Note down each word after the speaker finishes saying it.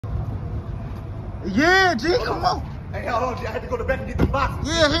Yeah, G, come on. Hey, hold on, G. I had to go to the back and get them boxes.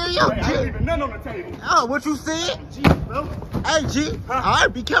 Yeah, here you go, Hey, I G. ain't leaving nothing on the table. Oh, what you said? G, bro. Hey, G. Huh? All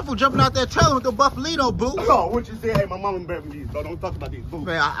right, be careful jumping out that trailer with the Buffalino, boo. Oh, what you said? Hey, my mama better these, bro. Don't talk about these boots.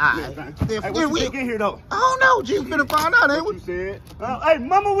 Man, hey, what you think in here, though? I don't know, G. We finna find out, ain't What we? you said? Hey,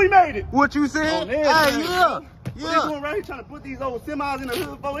 mama, we made it. What you said? On there, Hey, man. yeah. What they Yeah. doing right here trying to put these old semis in the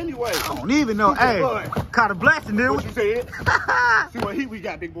hood for anyway? I don't even know. Hey, caught a blessing, didn't What we? you said? See what heat we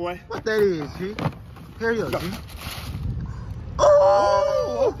got, big boy. What that is, G? Here you go, G.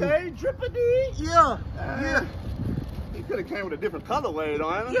 Oh, okay. Drippity. Yeah. Yeah. He could have came with a different colorway,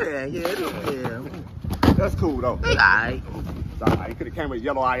 though, ain't it? Yeah. That's cool, though. All right. It's all right. He could have came with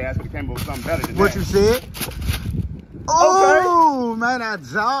yellow eye ass, but he came with something better than What that. you said? Oh, man, I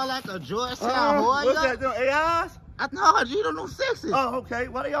jaw like a Georgetown boy. What's that, them AIs? I know, G, don't know sexy. Oh, okay.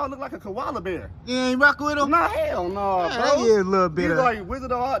 Why they all look like a koala bear? You ain't rockin' with them? Nah, hell no, Yeah, bro. they is a little bit These of... like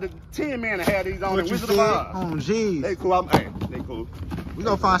Wizard of Oz, the Tin Man that had these on, What the you Wizard said? of Oz. Oh, jeez. They cool. Hey, they cool. We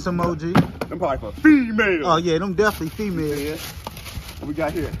gonna find some more, G. Them probably for females. Oh, yeah, them definitely female. Yeah. What we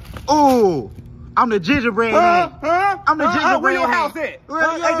got here? Oh, I'm the gingerbread man. Huh? I'm the gingerbread Where your man. house at? Where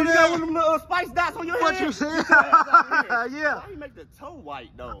Hey, your did you man? got one of them little spice dots on your head? What you said? Yeah. Why you make the toe white,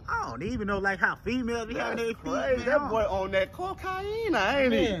 though? I don't even know like how females be having their feet. Crazy. Man. That boy on that cocaine,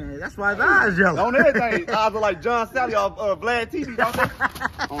 ain't he? Man, that's why his eyes yellow. On everything. Eyes are like John Sally off Vlad TV, don't they?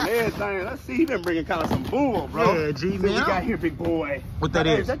 On everything. Let's see, he been bringing kind of some bull, bro. Yeah, G, See what we man. got here, big boy. What that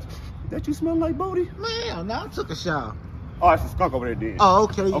Hey, is? That you smell like booty? Man, now I took a shower. Oh, it's a skunk over there, then. Oh,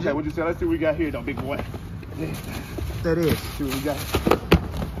 okay. Okay, what you say? Let's see what we got here, though, big boy. That is. See what we got.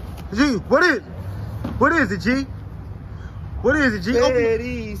 G, what is it, G? What is it, G? Open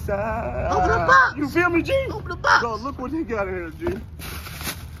the box. You feel me, G? Open the box. Bro, look what he got in here, G.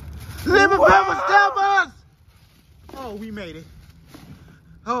 Lemon Wow. pepper steppers. Oh, we made it.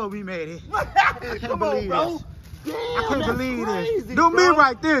 Oh, we made it. Come on, believe bro. this. Damn, I can't that's believe crazy, this. Do me bro.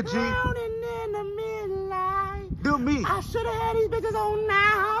 right there, G. Drowning in the midnight. Do me. I should have had these bitches on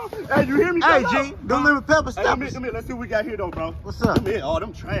now. Hey, you hear me? Hey, Shut G, up. them lemon pepper Hey, come steppers. here. Let's see what we got here, though, bro. What's up? Come here. Oh,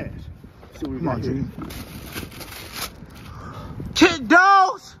 them trash. See what we Come got on, here. G. Kick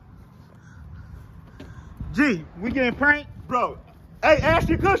dogs. G, we getting pranked? Bro. Hey,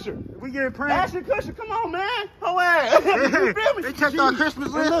 Ashton Kutcher. We getting pranked? Ashton Kutcher, come on, man. Oh, ass. You feel me? They checked G. our Christmas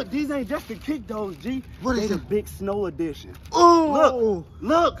And list. look, these ain't just the kick dogs, G. What is they it? the big snow edition. Ooh,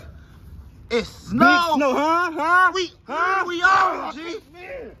 Look. it's snow. Big snow, huh? We own, G.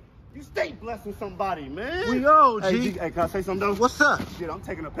 Man, you stay blessing somebody, man. We own, Hey, G. Hey, can I say something, though? What's up? Shit, I'm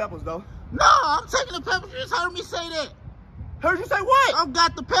taking the peppers, though. No, I'm taking the peppers. You just heard me say that. Heard you say what? I've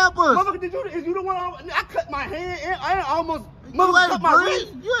got the peppers. Motherfucker, is you the one? I cut my hand and I almost You cut ain't my bleed.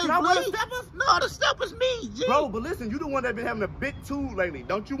 wrist. You Did I ain't wear the bleed. steppers? No, the stepper's me, G. Bro, but listen, you the one that been having a big tool lately.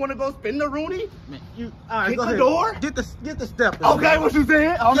 Don't you want to go spin the Rooney? Man, you, all right, Kick go the ahead. door? Get the stepper. Okay, what you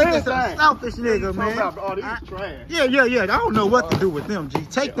saying? On Get this everything. selfish nigga, man. Oh, these is trash. Yeah. I don't know what to do with them, G.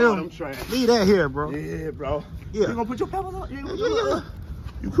 Take Yeah, all them. them trash. Leave that here, bro. Yeah, bro. Yeah. You gonna put your peppers on? Yeah.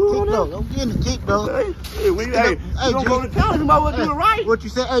 You cool on Kick that? though. I'm getting the kick though. Hey, you don't G. go to town, you might well do it right. What you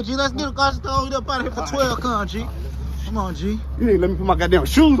say? Hey, G, let's get a gosh thrown up out of here for 12. Come, G. Come on, G. You didn't let me put my goddamn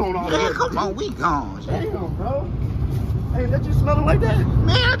shoes on all Man, that. come on, we gone, G. Damn, bro. Hey, let you smell it like that?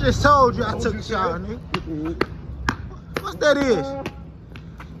 Man, I just told you I took you a shower, said. nigga. What's that is?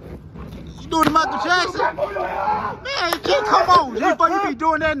 You doing the Michael Jackson? Man, G, come on, G. Before you be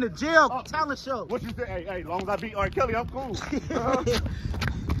doing that in the jail talent show. What you say? Hey, as long as I beat R. Kelly, I'm cool.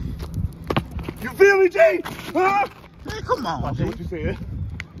 You feel me, Jay? Huh? Man, come on, Watch G. what you said.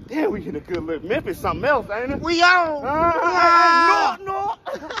 Yeah, we get a good look. Memphis something else, ain't it? We on. No.